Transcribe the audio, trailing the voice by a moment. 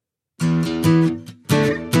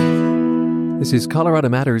This is Colorado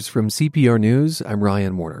Matters from CPR News. I'm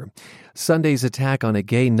Ryan Warner. Sunday's attack on a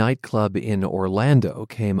gay nightclub in Orlando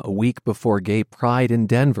came a week before Gay Pride in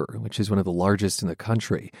Denver, which is one of the largest in the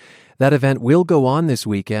country. That event will go on this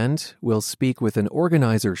weekend. We'll speak with an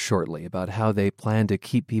organizer shortly about how they plan to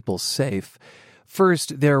keep people safe.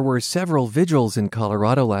 First, there were several vigils in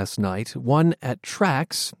Colorado last night, one at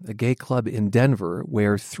Trax, a gay club in Denver,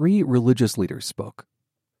 where 3 religious leaders spoke.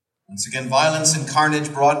 Once again, violence and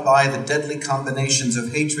carnage brought by the deadly combinations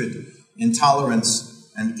of hatred, intolerance,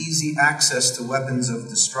 and easy access to weapons of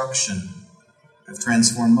destruction have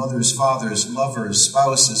transformed mothers, fathers, lovers,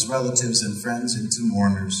 spouses, relatives, and friends into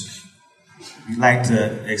mourners. We'd like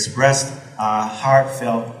to express our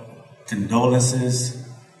heartfelt condolences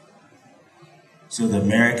to the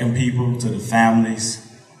American people, to the families.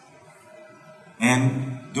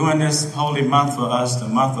 And during this holy month for us, the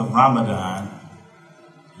month of Ramadan,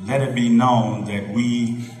 let it be known that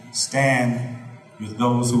we stand with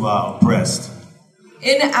those who are oppressed.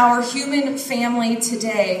 In our human family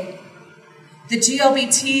today, the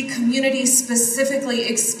GLBT community specifically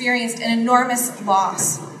experienced an enormous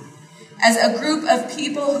loss as a group of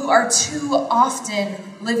people who are too often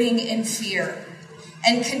living in fear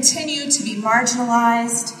and continue to be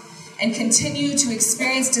marginalized and continue to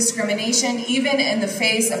experience discrimination even in the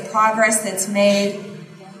face of progress that's made.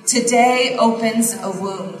 Today opens a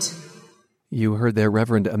wound. You heard there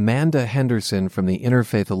Reverend Amanda Henderson from the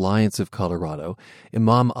Interfaith Alliance of Colorado,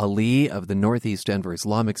 Imam Ali of the Northeast Denver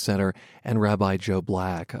Islamic Center, and Rabbi Joe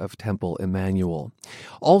Black of Temple Emmanuel.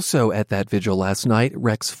 Also at that vigil last night,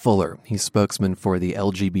 Rex Fuller. He's spokesman for the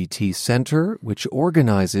LGBT Center, which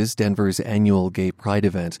organizes Denver's annual Gay Pride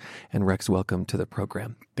event. And Rex, welcome to the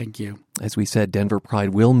program. Thank you. As we said, Denver Pride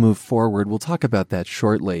will move forward. We'll talk about that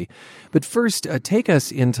shortly. But first, take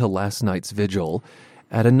us into last night's vigil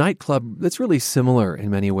at a nightclub that's really similar in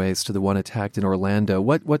many ways to the one attacked in Orlando.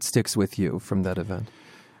 What sticks with you from that event?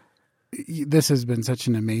 This has been such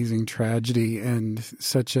an amazing tragedy and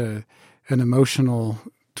such an emotional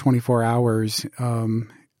 24 hours.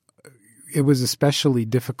 It was especially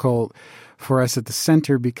difficult for us at the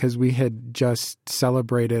center because we had just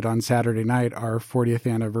celebrated on Saturday night our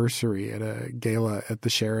 40th anniversary at a gala at the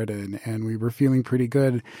Sheraton, and we were feeling pretty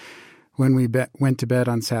good when we went to bed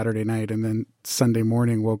on Saturday night, and then Sunday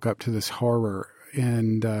morning woke up to this horror.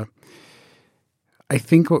 And I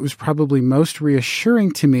think what was probably most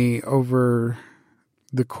reassuring to me over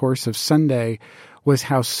the course of Sunday was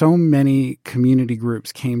how so many community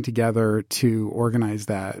groups came together to organize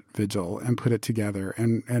that vigil and put it together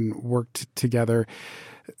and worked together.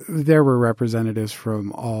 There were representatives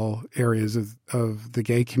from all areas of the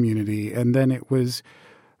gay community. And then it was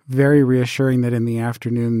very reassuring that in the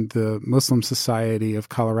afternoon, the Muslim Society of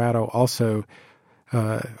Colorado also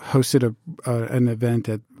hosted an event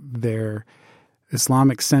at their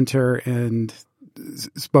Islamic Center and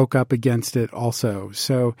spoke up against it also.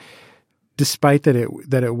 So despite that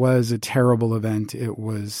it was a terrible event, it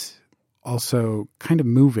was also kind of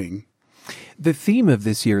moving. The theme of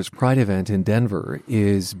this year's Pride event in Denver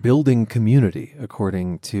is building community,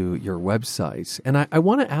 according to your website. And I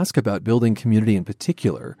want to ask about building community in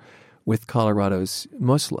particular with Colorado's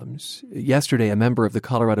Muslims. Yesterday, a member of the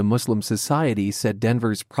Colorado Muslim Society said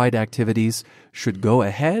Denver's Pride activities should go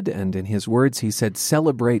ahead. And in his words, he said,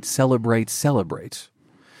 celebrate, celebrate, celebrate.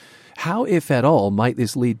 How, if at all, might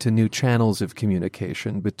this lead to new channels of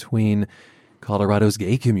communication between Colorado's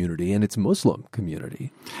gay community and its Muslim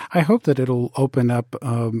community? I hope that it'll open up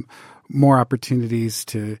more opportunities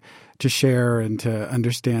to share and to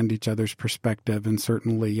understand each other's perspective. And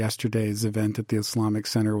certainly yesterday's event at the Islamic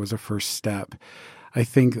Center was a first step. I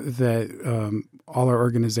think that all our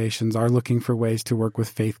organizations are looking for ways to work with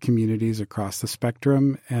faith communities across the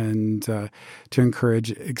spectrum and to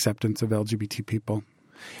encourage acceptance of LGBT people.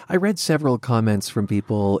 I read several comments from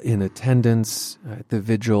people in attendance at the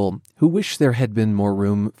vigil who wish there had been more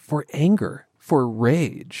room for anger, for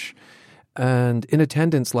rage. And in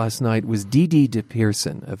attendance last night was Dee Dee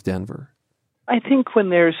DePearson of Denver. I think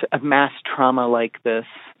when there's a mass trauma like this,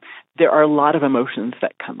 there are a lot of emotions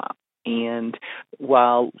that come up. And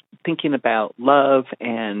while thinking about love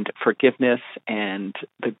and forgiveness and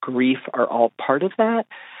the grief are all part of that,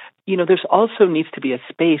 there's also needs to be a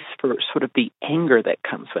space for sort of the anger that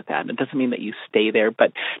comes with that. And it doesn't mean that you stay there,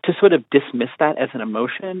 but to sort of dismiss that as an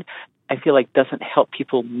emotion, I feel like doesn't help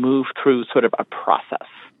people move through sort of a process.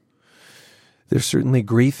 There's certainly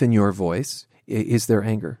grief in your voice. Is there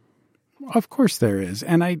anger? Of course there is.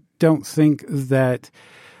 And I don't think that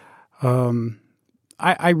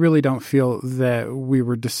I really don't feel that we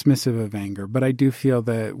were dismissive of anger, but I do feel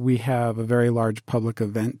that we have a very large public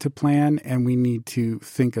event to plan, and we need to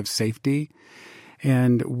think of safety.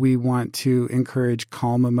 And we want to encourage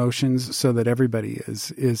calm emotions so that everybody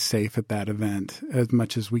is safe at that event as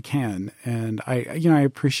much as we can. And I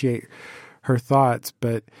appreciate her thoughts,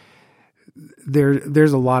 but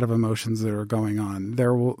there's a lot of emotions that are going on.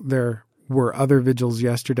 There were other vigils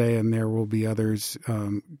yesterday, and there will be others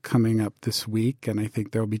coming up this week. And I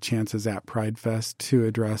think there will be chances at Pride Fest to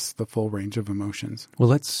address the full range of emotions. Well,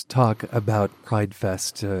 let's talk about Pride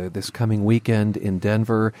Fest this coming weekend in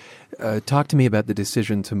Denver. Talk to me about the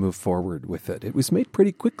decision to move forward with it. It was made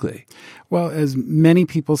pretty quickly. Well, as many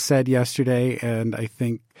people said yesterday, and I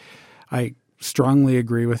think I strongly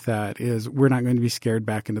agree with that, is we're not going to be scared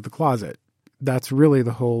back into the closet. That's really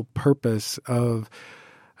the whole purpose of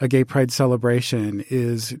a gay pride celebration,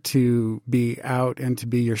 is to be out and to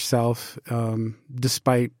be yourself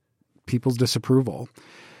despite people's disapproval.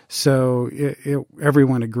 So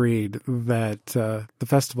everyone agreed that the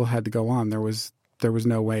festival had to go on. There was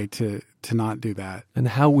no way to not do that. And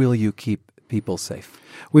how will you keep people safe?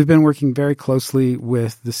 We've been working very closely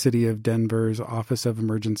with the City of Denver's Office of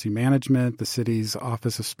Emergency Management, the city's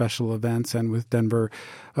Office of Special Events, and with Denver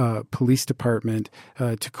Police Department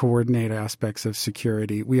to coordinate aspects of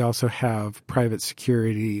security. We also have private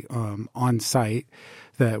security on site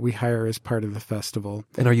that we hire as part of the festival.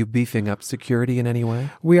 And are you beefing up security in any way?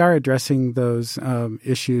 We are addressing those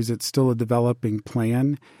issues. It's still a developing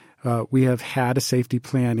plan. We have had a safety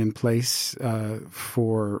plan in place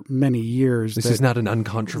for many years. This is not an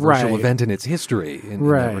uncontroversial event in its history in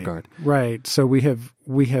that regard. Right. So we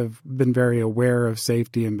have been very aware of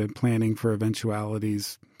safety and been planning for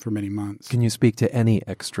eventualities for many months. Can you speak to any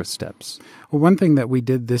extra steps? Well, one thing that we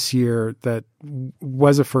did this year that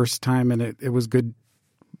was a first time, and it was good.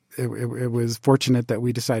 It was fortunate that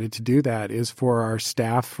we decided to do that, is for our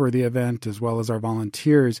staff for the event as well as our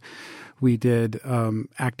volunteers. We did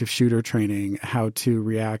active shooter training, how to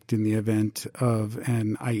react in the event of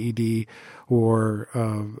an IED or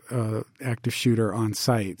active shooter on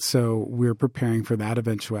site. So we're preparing for that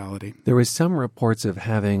eventuality. There was some reports of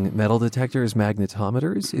having metal detectors,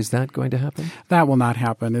 magnetometers. Is that going to happen? That will not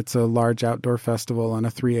happen. It's a large outdoor festival on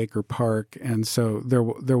a 3-acre park, and so there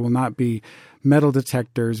will not be metal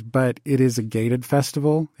detectors, but it is a gated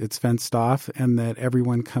festival. It's fenced off, and that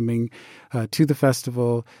everyone coming to the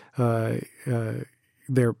festival,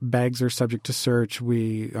 their bags are subject to search.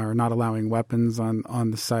 We are not allowing weapons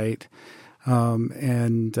on the site.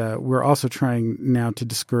 And we're also trying now to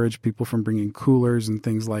discourage people from bringing coolers and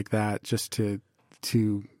things like that, just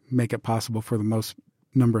to make it possible for the most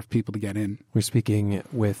number of people to get in. We're speaking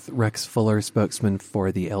with Rex Fuller, spokesman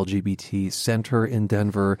for the LGBT Center in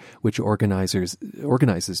Denver, which organizes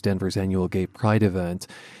Denver's annual Gay Pride event.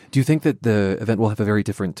 Do you think that the event will have a very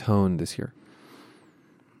different tone this year?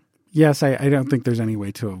 Yes, I don't think there's any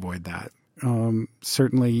way to avoid that.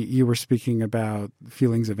 Certainly, you were speaking about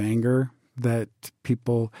feelings of anger that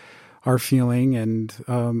people are feeling, and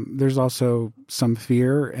there's also some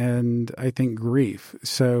fear and I think grief.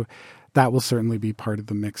 So that will certainly be part of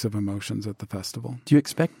the mix of emotions at the festival. Do you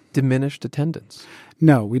expect diminished attendance?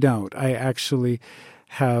 No, we don't. I actually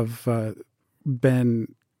have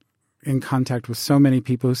been in contact with so many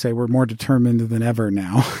people who say we're more determined than ever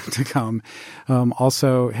now to come.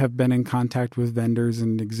 Also have been in contact with vendors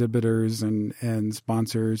and exhibitors and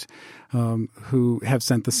sponsors who have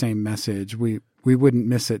sent the same message. We wouldn't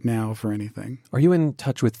miss it now for anything. Are you in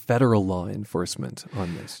touch with federal law enforcement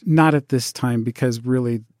on this? Not at this time, because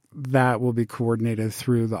really that will be coordinated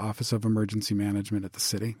through the Office of Emergency Management at the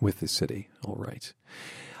city. With the city. All right.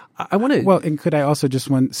 I want to... Well, and could I also just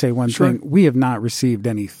say one Sure. thing? We have not received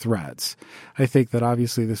any threats. I think that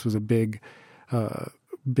obviously this was a big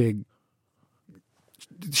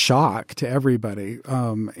shock to everybody,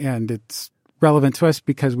 and it's relevant to us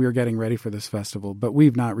because we were getting ready for this festival, but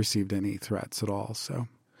we've not received any threats at all. So,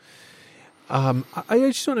 I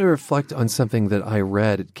just want to reflect on something that I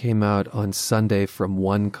read. It came out on Sunday from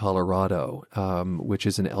One Colorado, which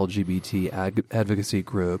is an LGBT advocacy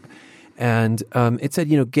group. And it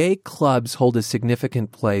said, gay clubs hold a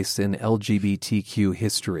significant place in LGBTQ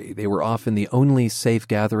history. They were often the only safe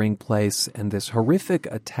gathering place, and this horrific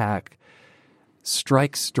attack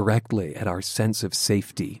strikes directly at our sense of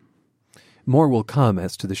safety. More will come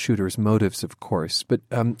as to the shooter's motives, of course. But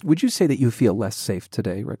would you say that you feel less safe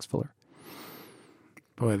today, Rex Fuller?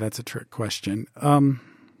 Boy, that's a trick question.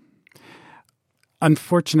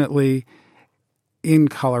 Unfortunately, in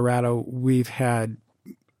Colorado, we've had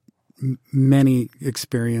many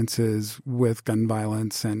experiences with gun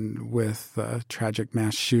violence and with tragic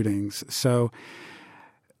mass shootings. So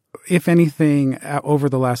if anything, over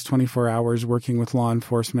the last 24 hours working with law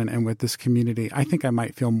enforcement and with this community, I think I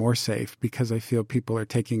might feel more safe because I feel people are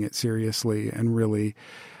taking it seriously and really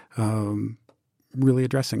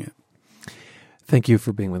addressing it. Thank you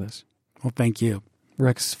for being with us. Well, thank you.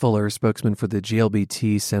 Rex Fuller, spokesman for the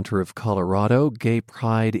GLBT Center of Colorado. Gay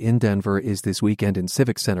Pride in Denver is this weekend in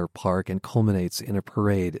Civic Center Park and culminates in a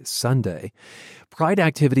parade Sunday. Pride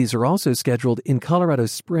activities are also scheduled in Colorado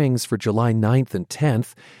Springs for July 9th and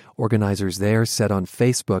 10th. Organizers there said on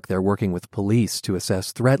Facebook they're working with police to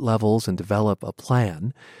assess threat levels and develop a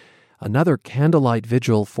plan. Another candlelight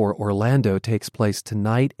vigil for Orlando takes place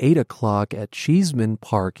tonight, 8 o'clock at Cheeseman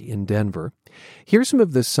Park in Denver. Here's some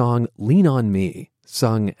of the song Lean on Me,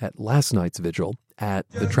 sung at last night's vigil at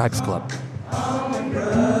the Trax Club.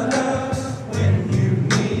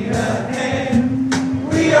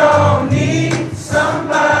 We all need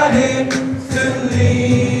somebody to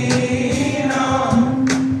lean on.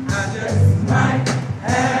 I just might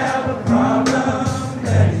have a problem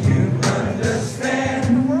that you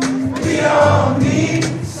understand. We all need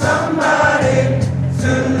somebody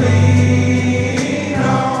to lean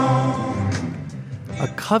on. A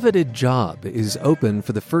coveted job is open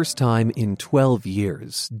for the first time in 12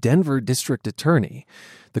 years. Denver District Attorney.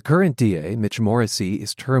 The current DA, Mitch Morrissey,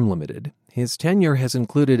 is term limited. His tenure has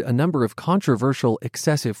included a number of controversial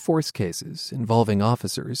excessive force cases involving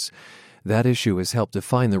officers. That issue has helped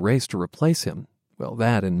define the race to replace him. Well,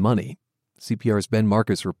 that and money. CPR's Ben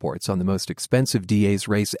Marcus reports on the most expensive DA's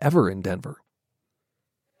race ever in Denver.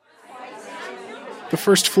 The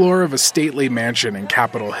first floor of a stately mansion in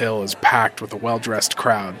Capitol Hill is packed with a well-dressed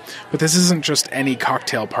crowd. But this isn't just any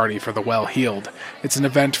cocktail party for the well-heeled. It's an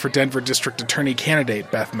event for Denver District Attorney candidate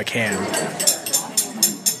Beth McCann.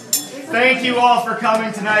 Thank you all for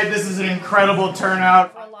coming tonight. This is an incredible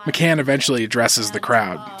turnout. McCann eventually addresses the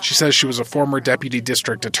crowd. She says she was a former deputy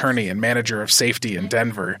district attorney and manager of safety in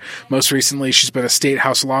Denver. Most recently, she's been a state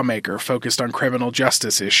house lawmaker focused on criminal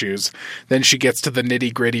justice issues. Then she gets to the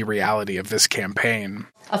nitty-gritty reality of this campaign.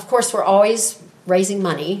 Of course, we're always raising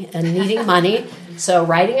money and needing money. So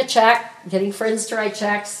writing a check, getting friends to write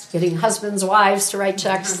checks, getting husbands, wives to write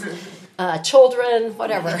checks, children,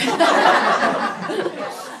 whatever.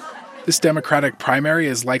 This Democratic primary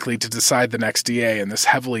is likely to decide the next DA in this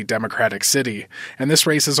heavily Democratic city, and this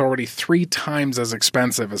race is already 3 times as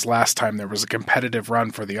expensive as last time there was a competitive run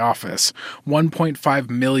for the office. $1.5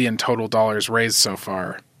 million total dollars raised so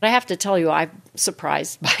far. I have to tell you, I'm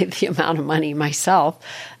surprised by the amount of money myself.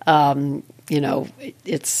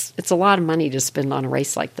 It's a lot of money to spend on a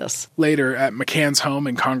race like this. Later, at McCann's home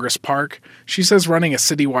in Congress Park, she says running a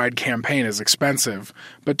citywide campaign is expensive,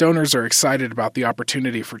 but donors are excited about the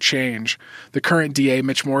opportunity for change. The current DA,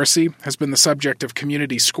 Mitch Morrissey, has been the subject of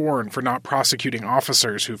community scorn for not prosecuting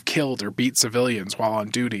officers who've killed or beat civilians while on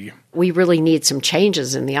duty. We really need some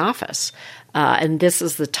changes in the office. And this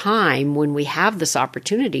is the time when we have this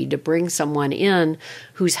opportunity to bring someone in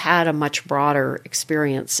who's had a much broader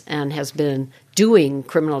experience and has been doing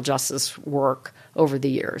criminal justice work over the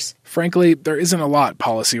years. Frankly, there isn't a lot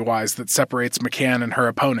policy-wise that separates McCann and her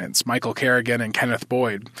opponents, Michael Kerrigan and Kenneth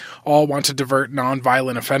Boyd. All want to divert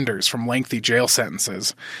nonviolent offenders from lengthy jail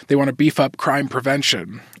sentences. They want to beef up crime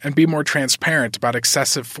prevention and be more transparent about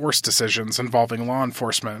excessive force decisions involving law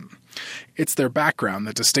enforcement. It's their background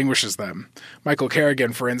that distinguishes them. Michael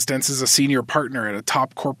Kerrigan, for instance, is a senior partner at a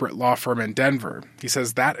top corporate law firm in Denver. He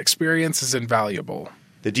says that experience is invaluable.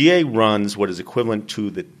 The DA runs what is equivalent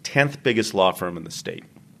to the 10th biggest law firm in the state.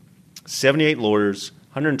 78 lawyers,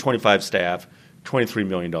 125 staff, $23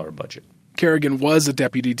 million budget. Kerrigan was a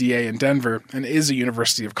deputy DA in Denver and is a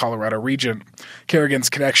University of Colorado regent.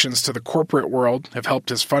 Kerrigan's connections to the corporate world have helped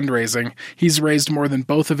his fundraising. He's raised more than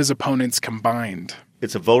both of his opponents combined.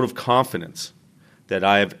 It's a vote of confidence that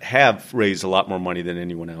I have raised a lot more money than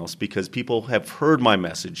anyone else because people have heard my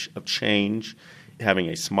message of change, having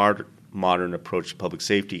a smart, modern approach to public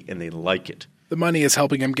safety, and they like it. The money is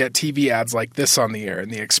helping him get TV ads like this on the air in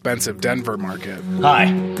the expensive Denver market. Hi,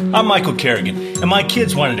 I'm Michael Kerrigan, and my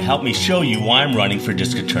kids wanted to help me show you why I'm running for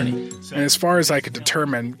district attorney. And as far as I could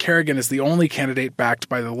determine, Kerrigan is the only candidate backed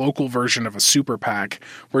by the local version of a super PAC,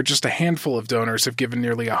 where just a handful of donors have given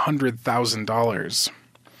nearly $100,000.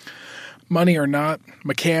 Money or not,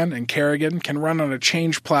 McCann and Kerrigan can run on a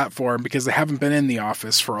change platform because they haven't been in the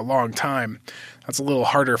office for a long time. That's a little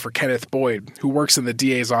harder for Kenneth Boyd, who works in the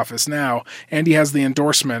DA's office now, and he has the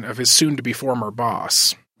endorsement of his soon-to-be former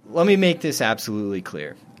boss. Let me make this absolutely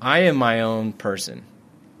clear. I am my own person.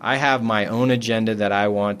 I have my own agenda that I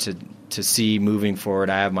want to to see moving forward.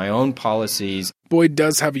 I have my own policies. Boyd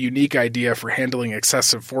does have a unique idea for handling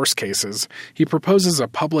excessive force cases. He proposes a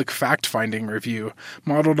public fact-finding review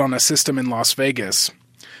modeled on a system in Las Vegas.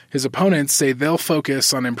 His opponents say they'll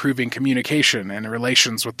focus on improving communication and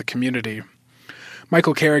relations with the community.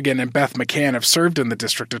 Michael Kerrigan and Beth McCann have served in the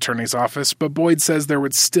district attorney's office, but Boyd says there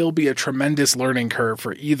would still be a tremendous learning curve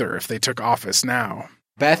for either if they took office now.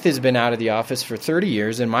 Beth has been out of the office for 30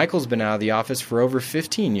 years, and Michael's been out of the office for over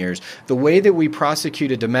 15 years. The way that we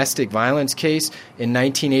prosecute a domestic violence case in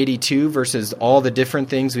 1982 versus all the different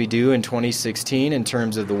things we do in 2016 in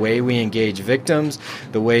terms of the way we engage victims,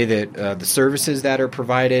 the way that the services that are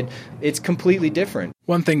provided, it's completely different.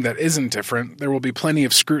 One thing that isn't different, there will be plenty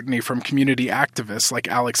of scrutiny from community activists like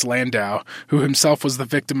Alex Landau, who himself was the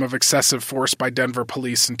victim of excessive force by Denver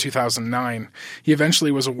police in 2009. He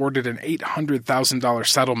eventually was awarded an $800,000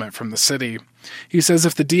 settlement from the city. He says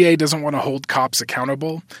if the DA doesn't want to hold cops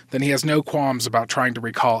accountable, then he has no qualms about trying to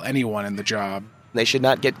recall anyone in the job. They should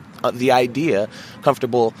not get the idea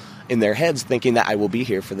comfortable in their heads thinking that I will be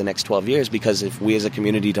here for the next 12 years, because if we as a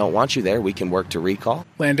community don't want you there, we can work to recall.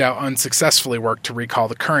 Landau unsuccessfully worked to recall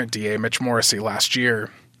the current DA, Mitch Morrissey, last year.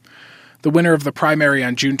 The winner of the primary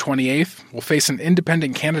on June 28th will face an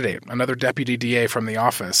independent candidate, another deputy DA from the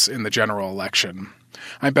office, in the general election.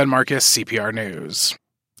 I'm Ben Marcus, CPR News.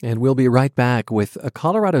 And we'll be right back with a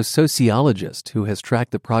Colorado sociologist who has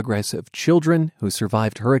tracked the progress of children who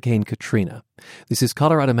survived Hurricane Katrina. This is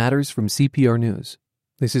Colorado Matters from CPR News.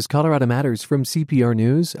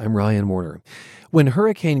 I'm Ryan Warner. When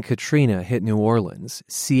Hurricane Katrina hit New Orleans,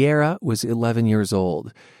 Sierra was 11 years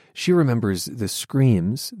old. She remembers the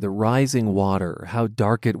screams, the rising water, how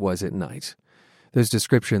dark it was at night. Those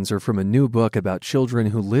descriptions are from a new book about children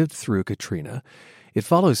who lived through Katrina. It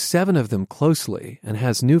follows 7 of them closely and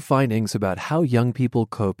has new findings about how young people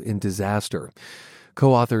cope in disaster.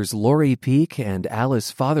 Co-authors Lori Peek and Alice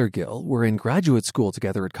Fothergill were in graduate school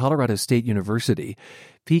together at Colorado State University.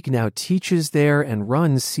 Peek now teaches there and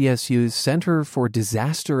runs CSU's Center for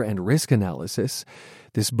Disaster and Risk Analysis.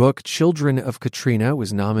 This book, Children of Katrina,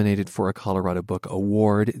 was nominated for a Colorado Book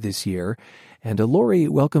Award this year. And Lori,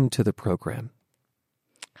 welcome to the program.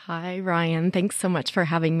 Hi, Ryan. Thanks so much for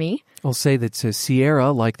having me. I'll say that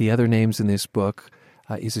Sierra, like the other names in this book,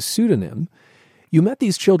 is a pseudonym. You met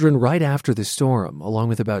these children right after the storm, along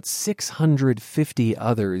with about 650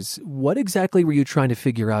 others. What exactly were you trying to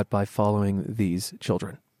figure out by following these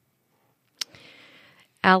children?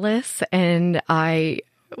 Alice and I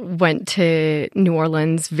went to New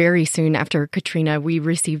Orleans very soon after Katrina. We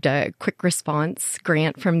received a quick response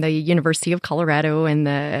grant from the University of Colorado and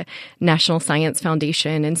the National Science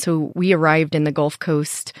Foundation. And so we arrived in the Gulf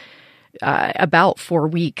Coast about 4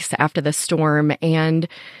 weeks after the storm. And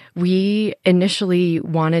we initially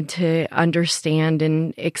wanted to understand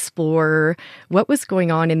and explore what was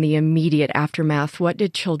going on in the immediate aftermath. What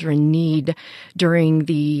did children need during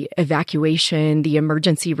the evacuation, the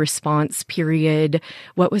emergency response period?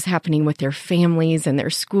 What was happening with their families and their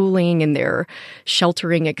schooling and their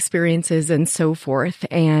sheltering experiences and so forth?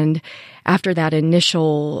 And after that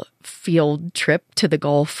initial field trip to the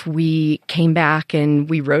Gulf, we came back and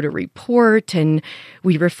we wrote a report and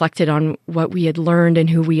we reflected on what we had learned and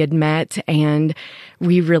who we had met. And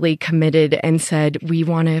we really committed and said, we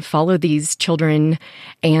want to follow these children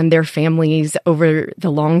and their families over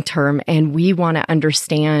the long term. And we want to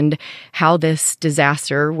understand how this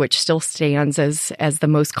disaster, which still stands as the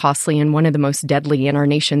most costly and one of the most deadly in our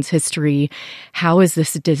nation's history, how is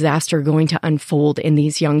this disaster going to unfold in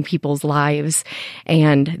these young people's lives?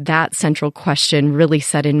 And that central question really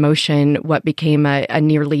set in motion what became a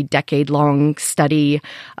nearly decade-long study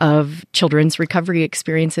of children's recovery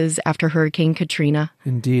experiences after Hurricane Katrina.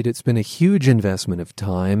 Indeed, it's been a huge investment of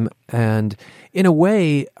time. And in a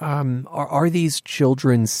way, are these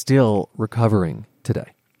children still recovering today?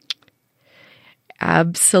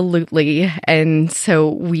 Absolutely. And so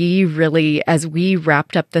we really, as we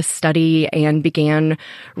wrapped up the study and began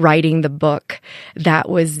writing the book, that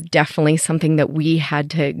was definitely something that we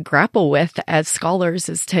had to grapple with as scholars,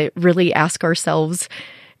 is to really ask ourselves,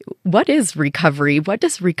 what is recovery? What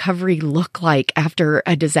does recovery look like after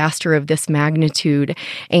a disaster of this magnitude?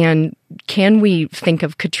 And can we think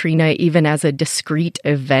of Katrina even as a discrete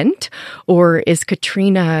event? Or is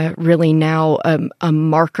Katrina really now a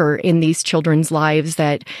marker in these children's lives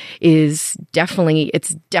that is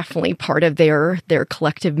definitely part of their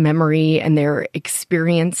collective memory and their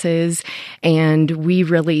experiences? And we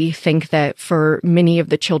really think that for many of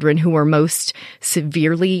the children who are most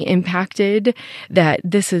severely impacted, that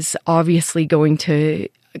this is obviously going to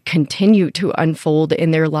continue to unfold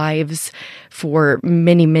in their lives for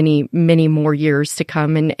many, many, many more years to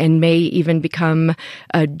come, and may even become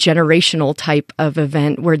a generational type of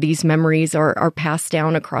event where these memories are passed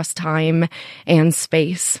down across time and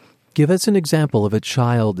space. Give us an example of a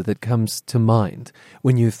child that comes to mind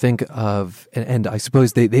when you think of, and I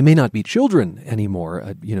suppose they may not be children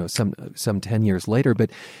anymore, some 10 years later,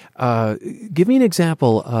 but give me an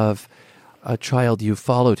example of a child you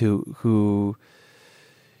followed who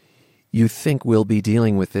you think will be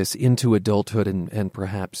dealing with this into adulthood and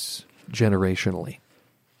perhaps generationally.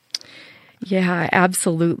 Yeah,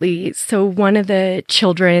 absolutely. So one of the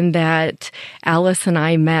children that Alice and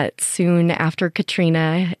I met soon after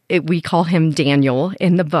Katrina, we call him Daniel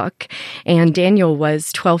in the book. And Daniel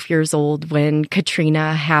was 12 years old when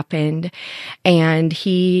Katrina happened. And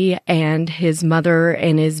he and his mother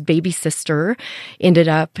and his baby sister ended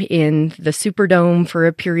up in the Superdome for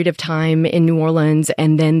a period of time in New Orleans.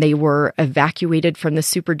 And then they were evacuated from the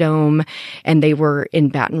Superdome, and they were in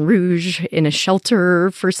Baton Rouge in a shelter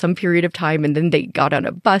for some period of time. And then they got on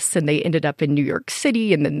a bus and they ended up in New York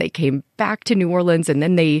City, and then they came back to New Orleans, and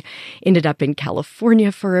then they ended up in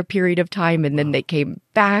California for a period of time, and then they came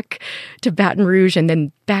back to Baton Rouge, and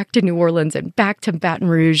then back to New Orleans, and back to Baton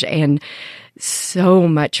Rouge. And so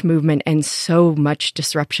much movement and so much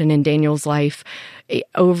disruption in Daniel's life.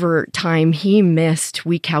 Over time, he missed,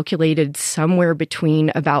 we calculated, somewhere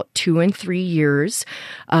between about 2 and 3 years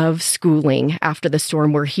of schooling after the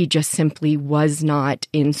storm, where he just simply was not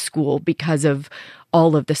in school because of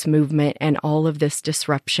all of this movement and all of this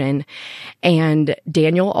disruption. And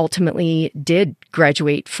Daniel ultimately did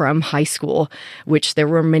graduate from high school, which there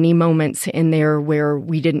were many moments in there where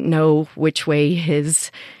we didn't know which way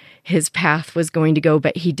his path was going to go,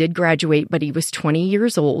 but he did graduate. But he was 20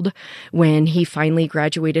 years old when he finally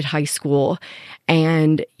graduated high school.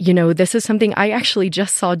 And, this is something I actually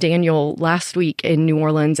just saw Daniel last week in New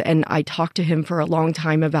Orleans, and I talked to him for a long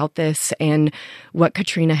time about this and what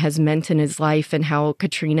Katrina has meant in his life and how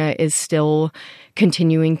Katrina is still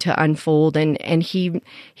continuing to unfold. And he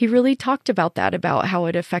really talked about that, about how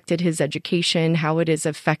it affected his education, how it has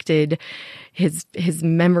affected his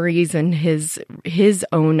memories and his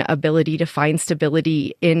own ability to find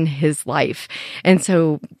stability in his life. And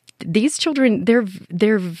so these children,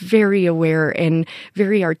 they're very aware and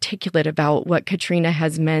very articulate about what Katrina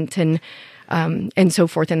has meant and so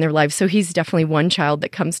forth in their lives. So he's definitely one child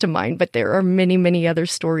that comes to mind, but there are many, many other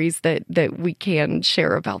stories that we can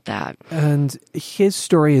share about that. And his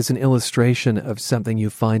story is an illustration of something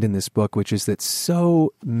you find in this book, which is that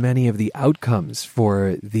so many of the outcomes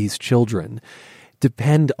for these children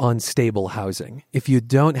depend on stable housing. If you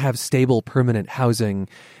don't have stable, permanent housing,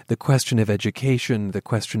 the question of education, the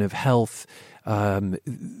question of health,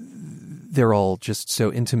 they're all just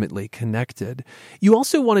so intimately connected. You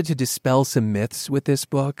also wanted to dispel some myths with this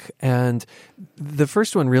book, and the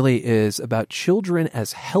first one really is about children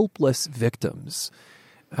as helpless victims.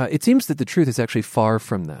 It seems that the truth is actually far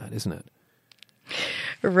from that, isn't it?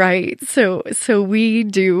 Right. So we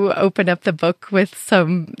do open up the book with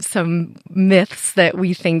some myths that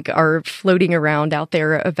we think are floating around out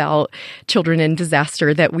there about children in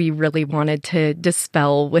disaster that we really wanted to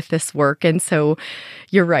dispel with this work. And so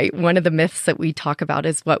you're right. One of the myths that we talk about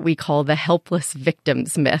is what we call the helpless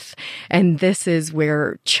victims myth. And this is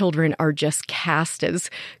where children are just cast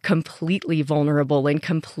as completely vulnerable and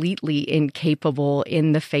completely incapable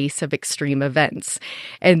in the face of extreme events.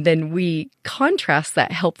 And then we contrast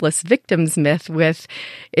that helpless victims myth with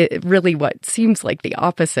really what seems like the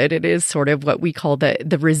opposite. It is sort of what we call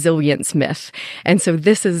the resilience myth. And so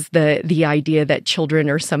this is the idea that children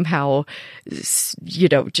are somehow,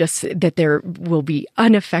 just that there will be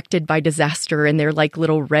unaffected by disaster, and they're like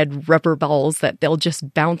little red rubber balls that they'll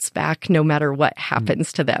just bounce back no matter what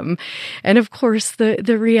happens to them. And of course,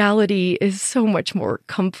 the reality is so much more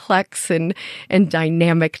complex and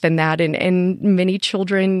dynamic than that. And many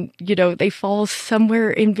children, they fall somewhere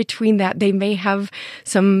in between that. They may have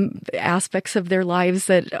some aspects of their lives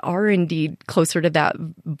that are indeed closer to that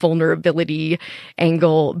vulnerability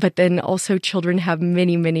angle, but then also children have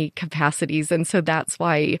many, many capacities. And so that's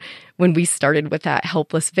why when we started with that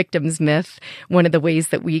helpless victims myth, one of the ways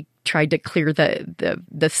that we tried to clear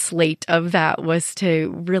the slate of that was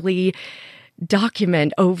to really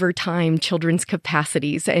document over time children's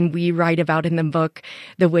capacities. And we write about in the book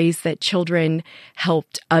the ways that children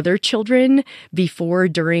helped other children before,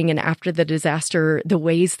 during, and after the disaster, the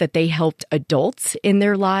ways that they helped adults in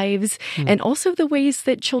their lives, and also the ways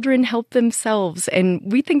that children help themselves. And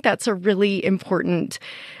we think that's a really important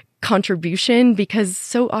contribution, because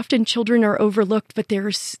so often children are overlooked, but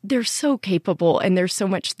they're so capable and there's so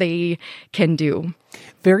much they can do.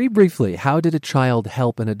 Very briefly, how did a child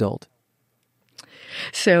help an adult?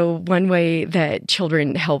 So one way that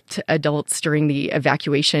children helped adults during the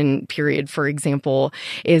evacuation period, for example,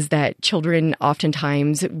 is that children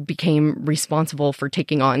oftentimes became responsible for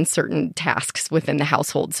taking on certain tasks within the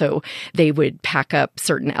household. So they would pack up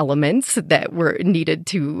certain elements that were needed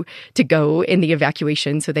to go in the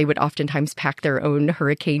evacuation. So they would oftentimes pack their own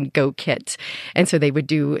Hurricane Go kit. And so they would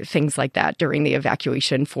do things like that during the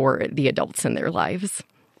evacuation for the adults in their lives.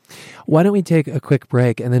 Why don't we take a quick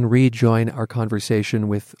break and then rejoin our conversation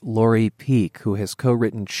with Lori Peek, who has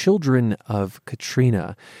co-written Children of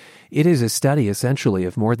Katrina. It is a study, essentially,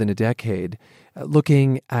 of more than a decade,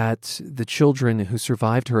 looking at the children who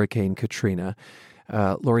survived Hurricane Katrina.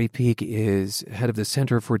 Lori Peek is head of the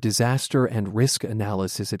Center for Disaster and Risk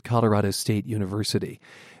Analysis at Colorado State University.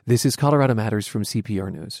 This is Colorado Matters from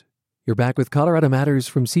CPR News. You're back with Colorado Matters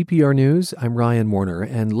from CPR News. I'm Ryan Warner,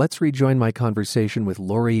 and let's rejoin my conversation with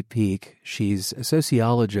Lori Peek. She's a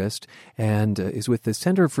sociologist and is with the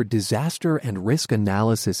Center for Disaster and Risk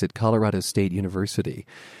Analysis at Colorado State University.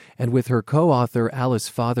 And with her co-author, Alice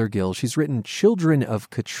Fothergill, she's written Children of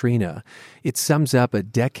Katrina. It sums up a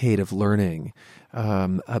decade of learning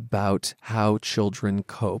about how children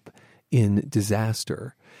cope in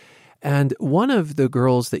disaster. And one of the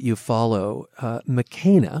girls that you follow,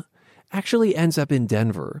 McKenna, actually ends up in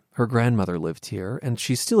Denver. Her grandmother lived here, and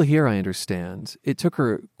she's still here, I understand. It took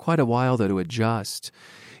her quite a while, though, to adjust.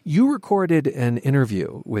 You recorded an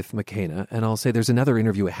interview with McKenna, and I'll say there's another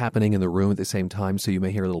interview happening in the room at the same time, so you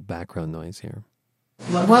may hear a little background noise here.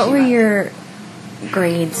 What were your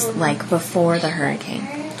grades like before the hurricane?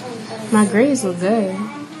 My grades were good.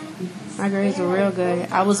 My grades were real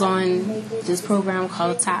good. I was on this program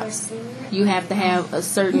called TOPS. You have to have a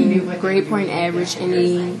certain grade point average, and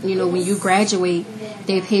then, when you graduate,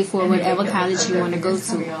 they pay for whatever college you want to go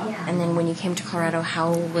to. And then when you came to Colorado,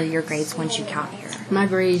 how were your grades once you got here? My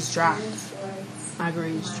grades dropped. Why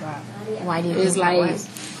do you It's think that was?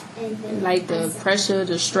 like the pressure,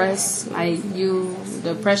 the stress,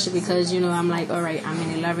 the pressure because, I'm like, all right, I'm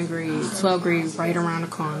in 11th grade, 12th grade, right around the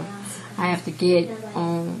corner. I have to get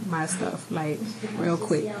on my stuff, real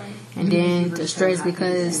quick. And then the stress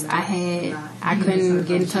because I couldn't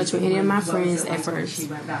get in touch with any of my friends at first.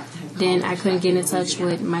 Then I couldn't get in touch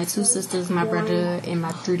with my 2 sisters, my brother, and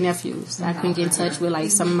my 3 nephews. I couldn't get in touch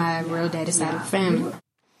with, some of my real daddy side of the family.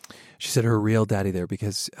 She said her real daddy there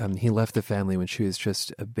because he left the family when she was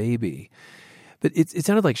just a baby. But it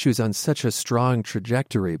sounded like she was on such a strong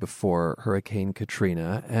trajectory before Hurricane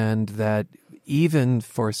Katrina, and that even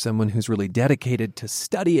for someone who's really dedicated to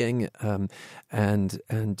studying and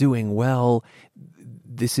doing well,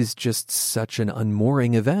 this is just such an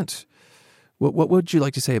unmooring event. What would you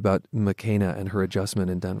like to say about McKenna and her adjustment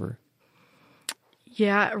in Denver?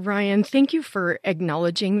 Yeah, Ryan, thank you for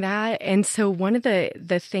acknowledging that. And so one of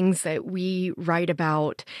the things that we write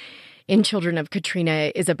about in Children of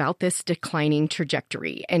Katrina is about this declining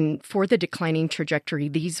trajectory. And for the declining trajectory,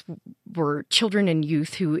 these were children and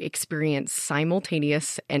youth who experienced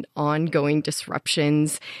simultaneous and ongoing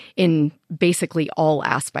disruptions in basically all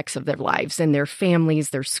aspects of their lives, in their families,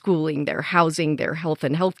 their schooling, their housing, their health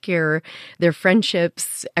and healthcare, their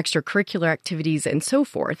friendships, extracurricular activities, and so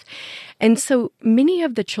forth. And so many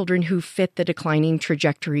of the children who fit the declining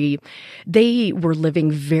trajectory, they were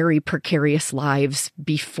living very precarious lives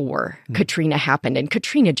before Katrina happened. And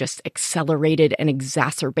Katrina just accelerated and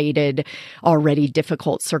exacerbated already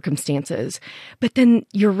difficult circumstances. But then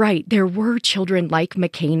you're right, there were children like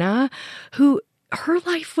McKenna who her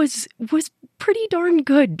life was pretty darn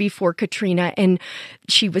good before Katrina, and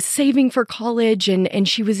she was saving for college, and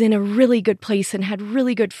she was in a really good place and had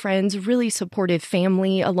really good friends, really supportive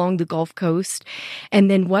family along the Gulf Coast.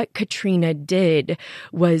 And then what Katrina did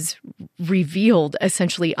was revealed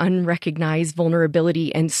essentially unrecognized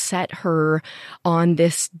vulnerability and set her on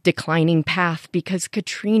this declining path, because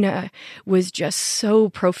Katrina was just so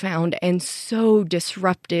profound and so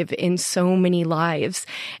disruptive in so many lives.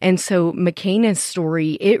 And so McKenna's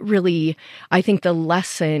story, it really, I think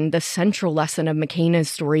the central lesson of McKenna's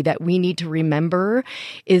story that we need to remember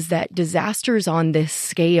is that disasters on this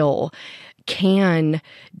scale can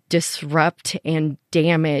disrupt and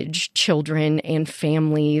damage children and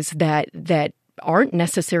families that aren't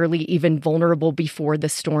necessarily even vulnerable before the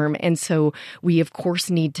storm. And so we, of course,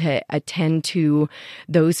 need to attend to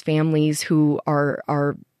those families who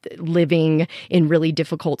are living in really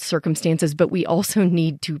difficult circumstances, but we also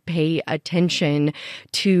need to pay attention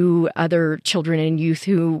to other children and youth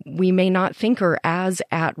who we may not think are as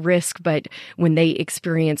at risk, but when they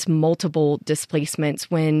experience multiple displacements,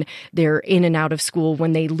 when they're in and out of school,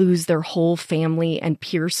 when they lose their whole family and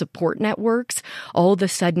peer support networks, all of a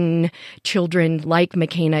sudden children like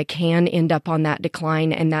McKenna can end up on that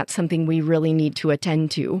decline, and that's something we really need to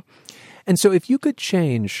attend to. And so if you could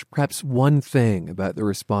change perhaps one thing about the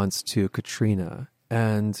response to Katrina,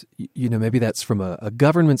 and, maybe that's from a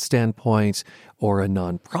government standpoint or a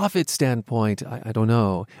nonprofit standpoint, I don't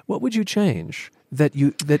know, what would you change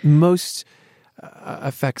that most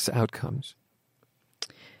affects outcomes?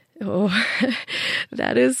 Oh,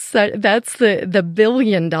 that's the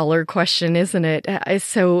 $billion question, isn't it?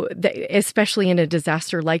 So, especially in a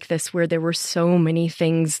disaster like this, where there were so many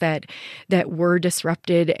things that were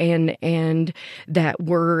disrupted and that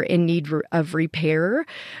were in need of repair.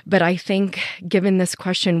 But I think, given this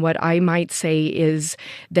question, what I might say is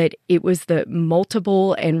that it was the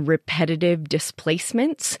multiple and repetitive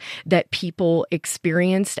displacements that people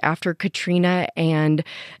experienced after Katrina, and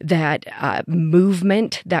that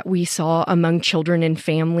movement that we saw among children and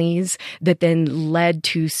families that then led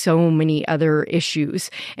to so many other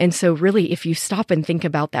issues. And so really, if you stop and think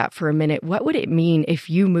about that for a minute, what would it mean if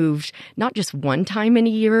you moved not just one time in a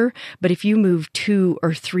year, but if you moved 2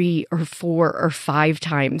 or 3 or 4 or 5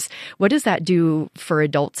 times? What does that do for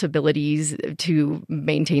adults' abilities to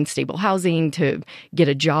maintain stable housing, to get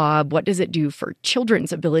a job? What does it do for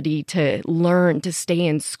children's ability to learn, to stay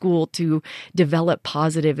in school, to develop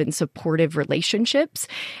positive and supportive relationships?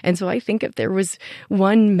 And so I think if there was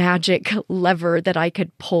one magic lever that I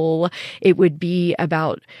could pull, it would be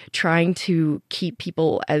about trying to keep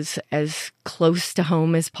people as close to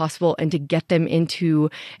home as possible and to get them into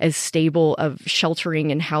as stable of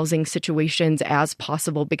sheltering and housing situations as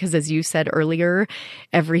possible. Because as you said earlier,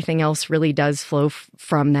 everything else really does flow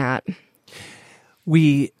from that.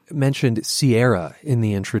 We mentioned Sierra in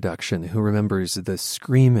the introduction, who remembers the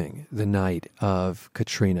screaming the night of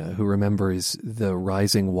Katrina, who remembers the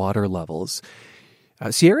rising water levels.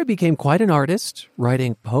 Sierra became quite an artist,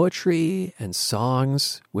 writing poetry and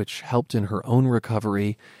songs, which helped in her own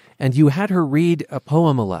recovery. And you had her read a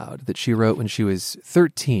poem aloud that she wrote when she was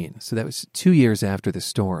 13. So that was 2 years after the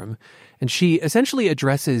storm. And she essentially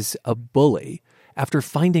addresses a bully after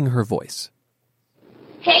finding her voice.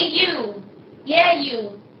 Hey, you. Yeah,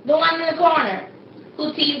 you. The one in the corner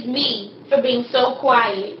who teased me for being so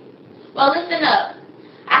quiet. Well, listen up.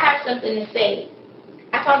 I have something to say.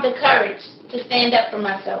 I found the courage to stand up for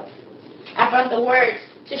myself. I found the words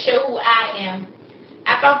to show who I am.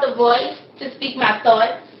 I found the voice to speak my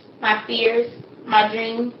thoughts, my fears, my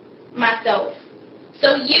dreams, myself.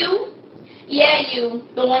 So you, yeah, you,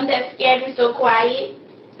 the one that scared me so quiet,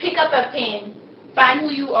 pick up a pen, find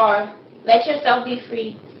who you are, let yourself be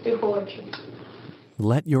free through poetry.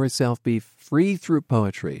 Let yourself be free through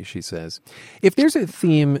poetry, she says. If there's a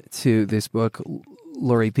theme to this book,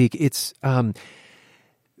 Lori Peek, it's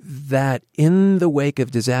that in the wake of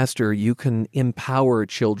disaster, you can empower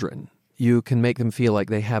children. You can make them feel like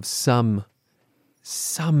they have some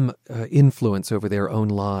influence over their own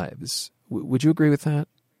lives. Would you agree with that?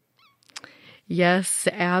 Yes,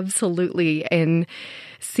 absolutely. And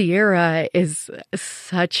Sierra is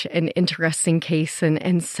such an interesting case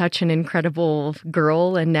and such an incredible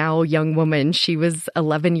girl and now young woman. She was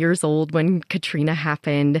 11 years old when Katrina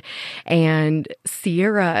happened. And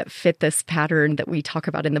Sierra fit this pattern that we talk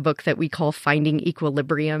about in the book that we call finding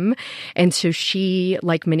equilibrium. And so she,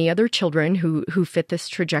 like many other children who fit this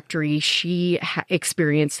trajectory, she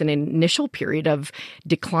experienced an initial period of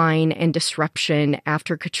decline and disruption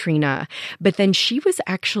after Katrina. But then she was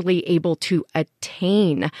actually able to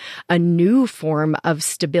attain a new form of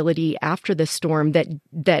stability after the storm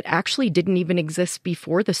that actually didn't even exist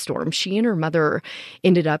before the storm. She and her mother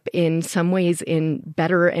ended up in some ways in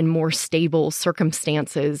better and more stable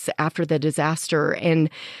circumstances after the disaster. And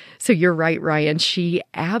so you're right, Ryan. She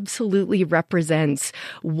absolutely represents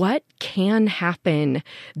what can happen,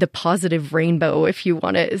 the positive rainbow, if you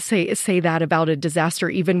want to say that about a disaster.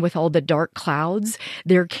 Even with all the dark clouds,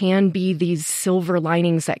 there can be these silver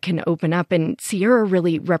linings that can open up. And Sierra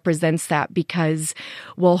really represents that because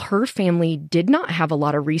while her family did not have a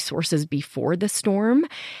lot of resources before the storm,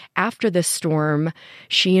 after the storm,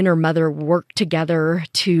 she and her mother worked together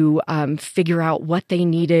to figure out what they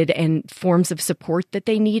needed and forms of support that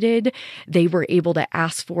they needed. They were able to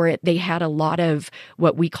ask for it. They had a lot of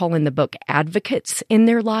what we call in the book advocates in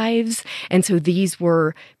their lives. And so these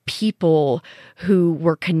were people who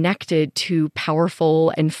were connected to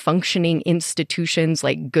powerful and functioning institutions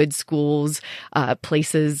like good schools,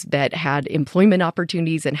 places that had employment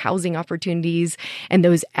opportunities and housing opportunities. And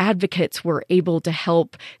those advocates were able to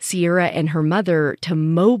help Sierra and her mother to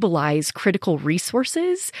mobilize critical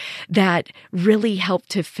resources that really helped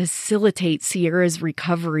to facilitate Sierra's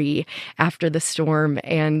recovery after the storm.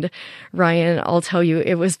 And Ryan, I'll tell you,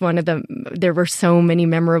 it was there were so many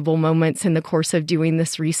memorable moments in the course of doing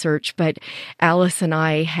this research, but Alice and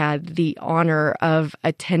I had the honor of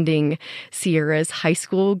attending Sierra's high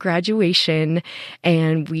school graduation,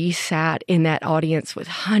 and we sat in that audience with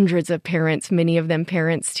hundreds of parents, many of them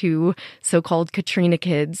parents to so-called Katrina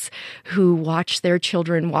kids, who watched their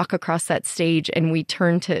children walk across that stage. And we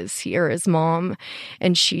turned to Sierra's mom,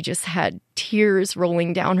 and she just had tears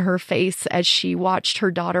rolling down her face as she watched her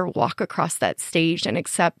daughter walk across that stage and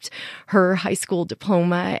accept her high school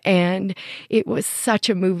diploma. And it was such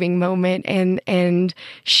a moving moment. And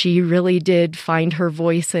she really did find her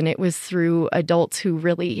voice. And it was through adults who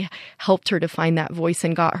really helped her to find that voice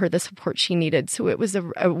and got her the support she needed. So it was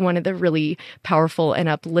one of the really powerful and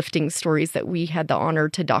uplifting stories that we had the honor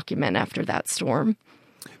to document after that storm.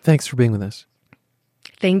 Thanks for being with us.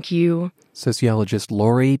 Thank you. Sociologist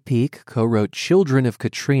Lori Peek co-wrote Children of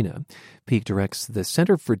Katrina. Peek directs the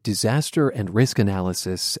Center for Disaster and Risk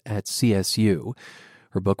Analysis at CSU.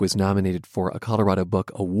 Her book was nominated for a Colorado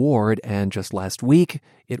Book Award, and just last week,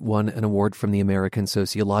 it won an award from the American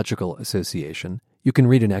Sociological Association. You can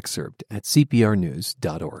read an excerpt at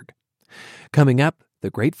cprnews.org. Coming up, the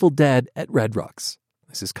Grateful Dead at Red Rocks.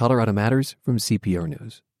 This is Colorado Matters from CPR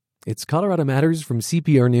News. It's Colorado Matters from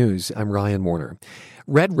CPR News. I'm Ryan Warner.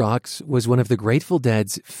 Red Rocks was one of the Grateful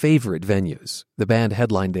Dead's favorite venues. The band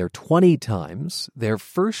headlined there 20 times. Their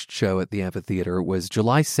first show at the amphitheater was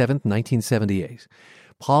July 7th, 1978.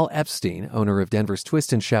 Paul Epstein, owner of Denver's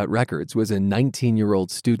Twist and Shout Records, was a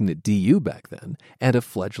 19-year-old student at DU back then and a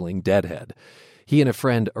fledgling Deadhead. He and a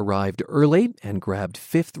friend arrived early and grabbed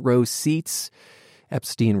fifth-row seats.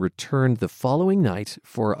 Epstein returned the following night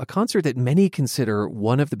for a concert that many consider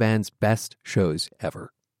one of the band's best shows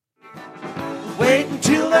ever. Wait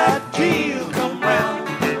until that deal come round.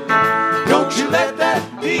 Don't you let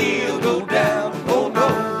that deal go down. Oh,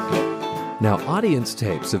 no. Now, audience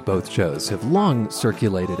tapes of both shows have long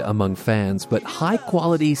circulated among fans, but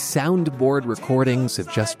high-quality soundboard recordings have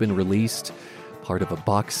just been released, part of a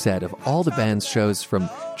box set of all the band's shows from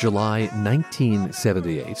July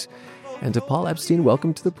 1978. And to Paul Epstein,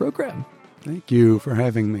 welcome to the program. Thank you for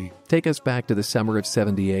having me. Take us back to the summer of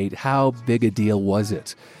 78. How big a deal was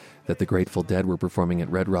it that the Grateful Dead were performing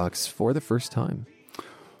at Red Rocks for the first time?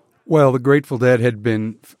 Well, the Grateful Dead had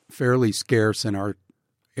been fairly scarce in our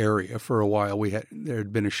area for a while. There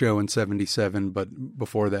had been a show in 77, but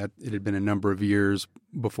before that, it had been a number of years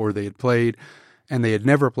before they had played, and they had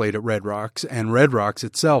never played at Red Rocks. And Red Rocks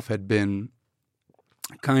itself had been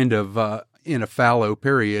kind of in a fallow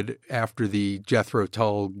period after the Jethro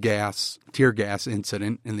Tull tear gas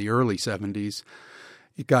incident in the early 70s.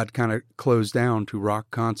 It got kind of closed down to rock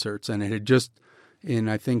concerts, and it had just, in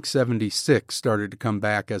I think 76, started to come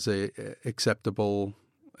back as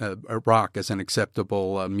rock as an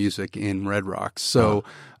acceptable music in Red Rocks. So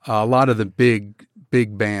a lot of the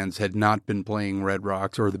big bands had not been playing Red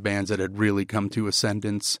Rocks, or the bands that had really come to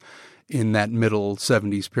ascendance in that middle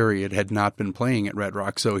 70s period had not been playing at Red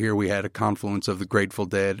Rocks. So here we had a confluence of the Grateful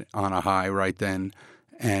Dead on a high right then,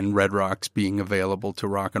 and Red Rocks being available to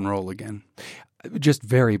rock and roll again. Just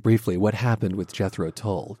very briefly, what happened with Jethro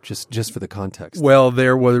Tull, just for the context? Well,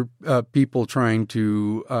 there were people trying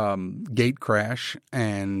to gate crash,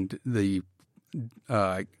 and the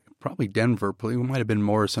probably Denver police, it might have been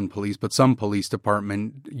Morrison police, but some police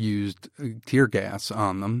department used tear gas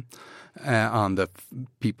on them, on the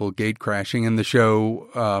people gate crashing, and the show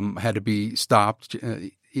had to be stopped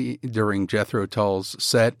during Jethro Tull's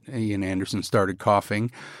set. Ian Anderson started coughing.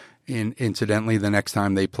 Incidentally, the next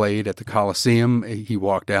time they played at the Coliseum, he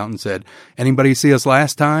walked out and said, "Anybody see us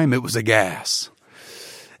last time? It was a gas."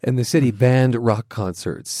 And the city banned rock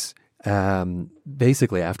concerts,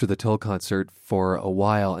 basically after the Tull concert for a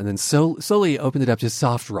while, and then slowly opened it up to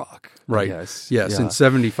soft rock. Right. Yes. Yes. In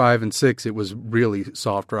 75 and 6, it was really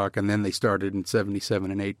soft rock, and then they started in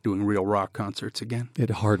 77 and 8 doing real rock concerts again. It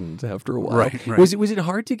hardened after a while. Right. Was it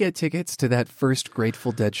hard to get tickets to that first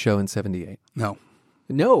Grateful Dead show in 78? No.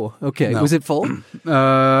 No. Okay. No. Was it full?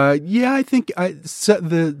 Yeah, I think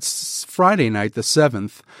the Friday night, the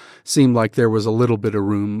 7th, seemed like there was a little bit of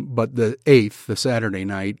room, but the 8th, the Saturday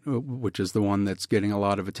night, which is the one that's getting a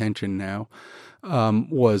lot of attention now,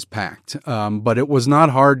 was packed. But it was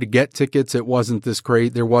not hard to get tickets. It wasn't this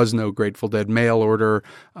great. There was no Grateful Dead mail order.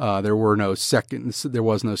 There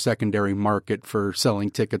was no secondary market for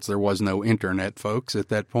selling tickets. There was no internet, folks, at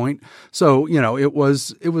that point. So, it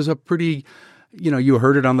was a pretty, you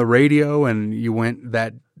heard it on the radio and you went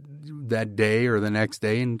that day or the next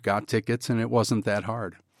day and got tickets, and it wasn't that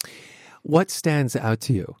hard. What stands out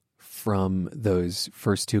to you from those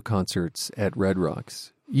first two concerts at Red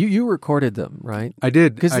Rocks? You recorded them, right? I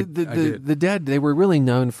did. Because the Dead, they were really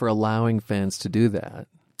known for allowing fans to do that.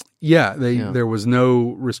 Yeah, there was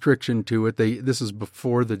no restriction to it. This is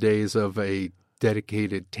before the days of a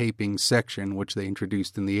dedicated taping section, which they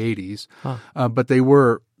introduced in the 80s. Huh. But they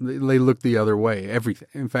looked the other way.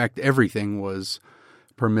 Everything was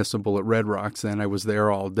permissible at Red Rocks, and I was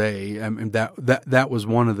there all day. I mean, that was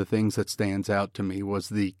one of the things that stands out to me was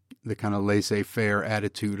the kind of laissez-faire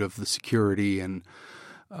attitude of the security and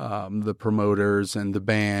the promoters and the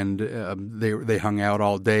band. They hung out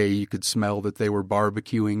all day. You could smell that they were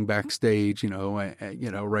barbecuing backstage.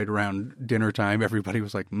 Right around dinner time, everybody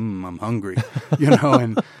was like, "I'm hungry,"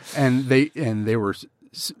 and they were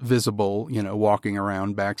visible, walking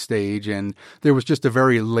around backstage, and there was just a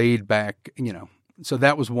very laid back, So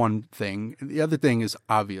that was one thing. The other thing is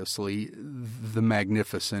obviously the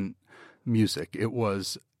magnificent music. It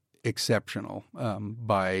was exceptional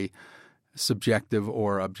by subjective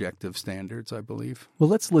or objective standards, I believe. Well,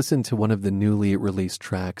 let's listen to one of the newly released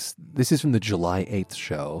tracks. This is from the July 8th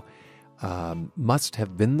show. Must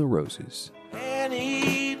Have Been the Roses.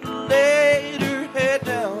 Annie laid her head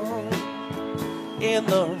down in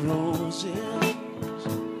the roses.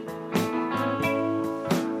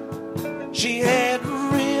 She had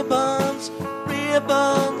ribbons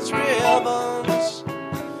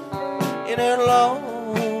in her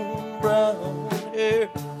long brown hair.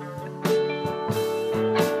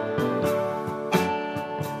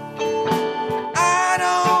 I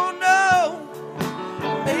don't know,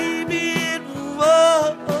 maybe it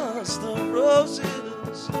was the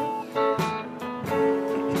roses.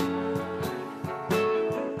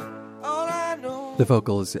 All I know. The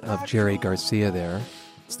vocals of Jerry Garcia there.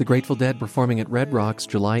 It's the Grateful Dead performing at Red Rocks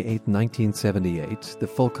July 8, 1978. The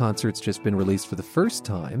full concert's just been released for the first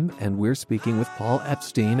time, and we're speaking with Paul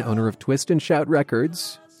Epstein, owner of Twist and Shout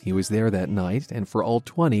Records. He was there that night, and for all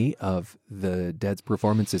 20 of the Dead's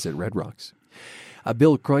performances at Red Rocks.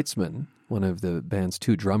 Bill Kreutzmann, one of the band's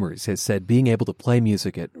two drummers, has said being able to play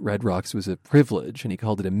music at Red Rocks was a privilege, and he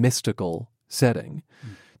called it a mystical setting.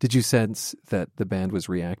 Did you sense that the band was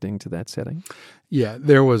reacting to that setting? Yeah,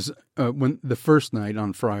 there was, when the first night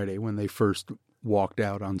on Friday, when they first walked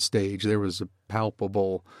out on stage, there was a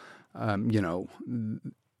palpable,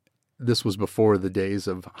 this was before the days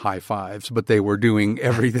of high fives, but they were doing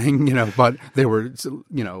everything, but they were,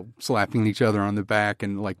 slapping each other on the back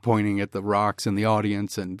and like pointing at the rocks in the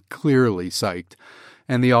audience and clearly psyched.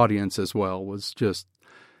 And the audience as well was just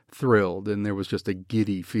thrilled, and there was just a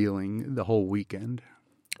giddy feeling the whole weekend.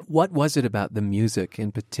 What was it about the music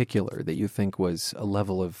in particular that you think was a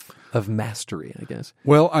level of mastery, I guess?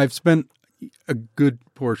 Well, I've spent a good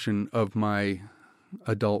portion of my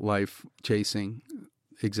adult life chasing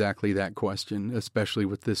exactly that question, especially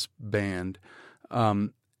with this band.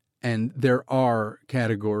 And there are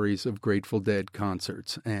categories of Grateful Dead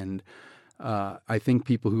concerts, and I think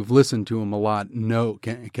people who've listened to them a lot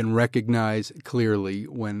can recognize clearly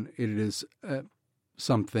when it is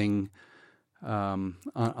something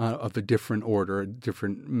of a different order, a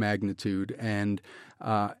different magnitude. And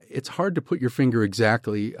it's hard to put your finger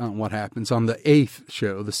exactly on what happens. On the 8th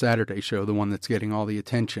show, the Saturday show, the one that's getting all the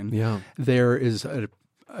attention, there is a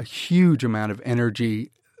huge amount of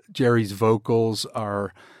energy. Jerry's vocals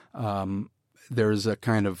are, there's a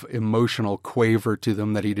kind of emotional quaver to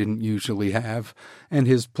them that he didn't usually have. And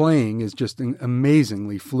his playing is just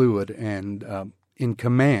amazingly fluid and in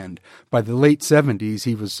command. By the late 70s,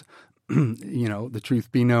 he was... the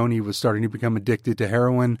truth be known, he was starting to become addicted to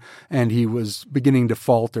heroin, and he was beginning to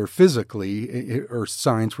falter physically, or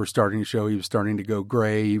signs were starting to show he was starting to go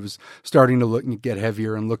gray. He was starting to get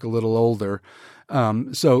heavier and look a little older.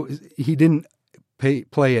 So he didn't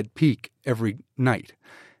play at peak every night.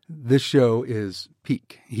 This show is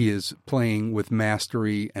peak. He is playing with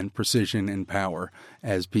mastery and precision and power,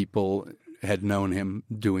 as people had known him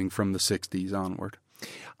doing from the 60s onward.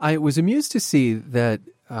 I was amused to see that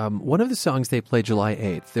one of the songs they played July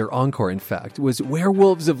 8th, their encore in fact, was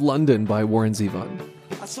Werewolves of London by Warren Zevon.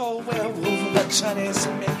 I saw a werewolf with a Chinese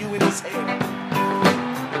menu in his hand,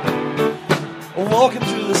 walking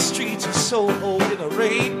through the streets of Soho in the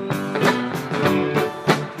rain.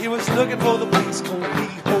 He was looking for the place called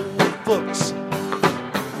Leahold Books,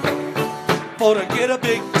 for to get a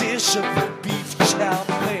big dish of beef chow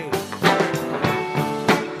mein.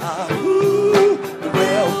 Ah-hoo, the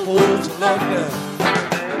werewolves of London.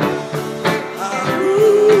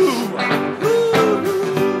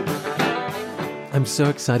 I'm so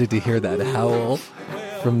excited to hear that howl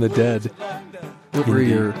from the dead. What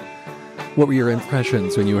were your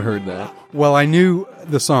impressions when you heard that? Well, I knew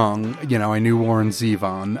the song, I knew Warren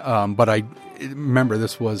Zevon, but I remember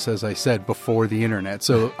this was, as I said, before the internet,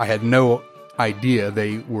 so I had no idea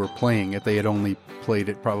they were playing it. They had only played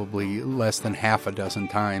it probably less than half a dozen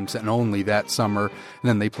times, and only that summer, and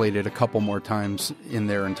then they played it a couple more times in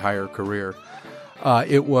their entire career.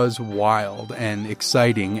 It was wild and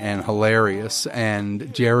exciting and hilarious,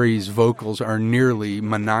 and Jerry's vocals are nearly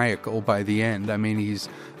maniacal by the end. I mean, he's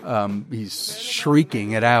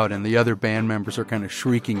shrieking it out, and the other band members are kind of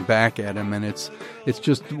shrieking back at him, and it's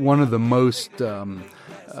just one of the most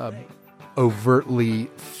overtly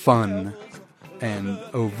fun and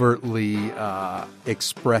overtly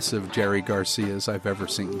expressive Jerry Garcias I've ever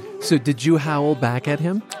seen. So did you howl back at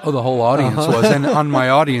him? Oh, the whole audience was. And on my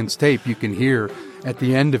audience tape, you can hear at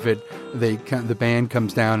the end of it, the band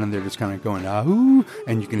comes down and they're just kind of going, ah-hoo,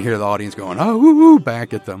 and you can hear the audience going, ah-hoo,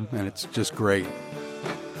 back at them, and it's just great.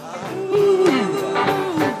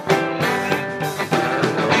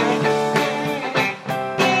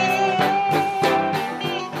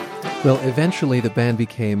 Well, eventually the band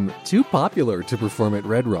became too popular to perform at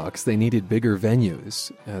Red Rocks. They needed bigger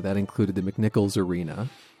venues. That included the McNichols Arena.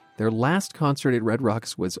 Their last concert at Red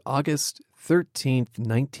Rocks was August 13th,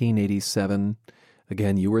 1987.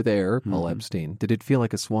 Again, you were there, Paul Epstein. Did it feel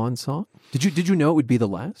like a swan song? Did you know it would be the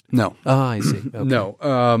last? No. Ah, I see. Okay. No.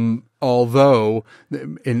 Although,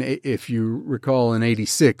 if you recall, in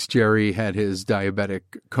 86, Jerry had his diabetic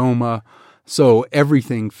coma. So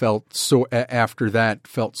everything after that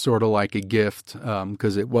felt sort of like a gift,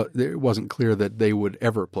 because it wasn't clear that they would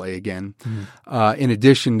ever play again. In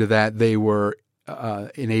addition to that, they were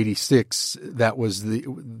in 86. That was the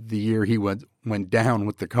year he went down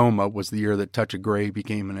with the coma. Was the year that Touch of Grey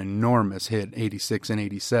became an enormous hit. 86 and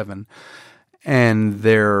 87, and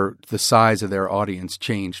the size of their audience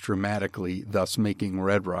changed dramatically, thus making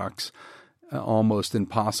Red Rocks almost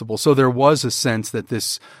impossible. So there was a sense that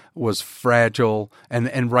this was fragile,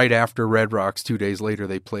 and right after Red Rocks, 2 days later,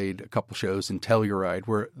 they played a couple shows in Telluride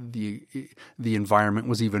where the environment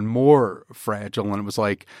was even more fragile, and it was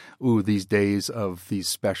like, ooh, these days of these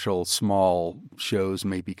special small shows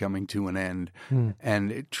may be coming to an end.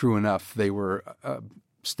 And true enough, they were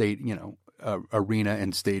arena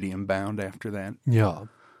and stadium bound after that. Yeah.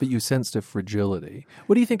 But you sensed a fragility.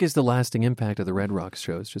 What do you think is the lasting impact of the Red Rocks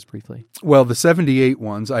shows, just briefly? Well, the 78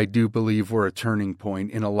 ones, I do believe, were a turning point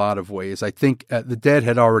in a lot of ways. I think the Dead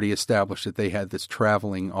had already established that they had this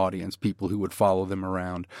traveling audience, people who would follow them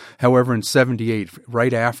around. However, in 78,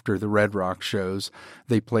 right after the Red Rocks shows,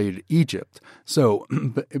 they played Egypt. So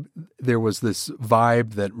there was this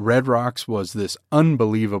vibe that Red Rocks was this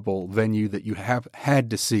unbelievable venue that you had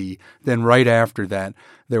to see. Then right after that,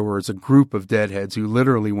 there was a group of Deadheads who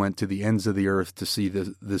literally went to the ends of the earth to see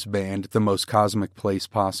this band at the most cosmic place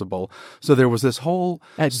possible. So there was this whole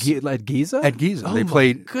at Giza. At Giza, oh they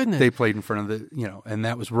played. Goodness. They played in front of and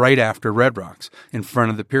that was right after Red Rocks, in front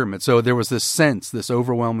of the pyramid. So there was this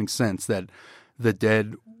overwhelming sense that the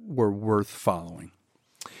Dead were worth following.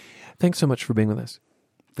 Thanks so much for being with us.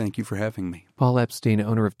 Thank you for having me. Paul Epstein,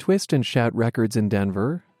 owner of Twist and Shout Records in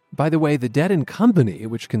Denver. By the way, the Dead and Company,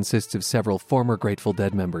 which consists of several former Grateful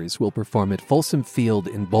Dead members, will perform at Folsom Field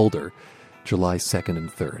in Boulder, July 2nd and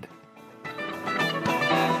 3rd.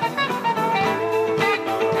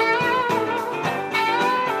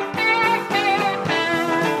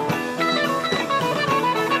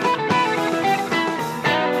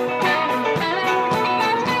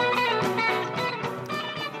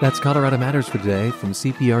 That's Colorado Matters for today from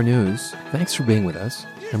CPR News. Thanks for being with us.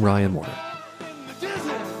 I'm Ryan Warner.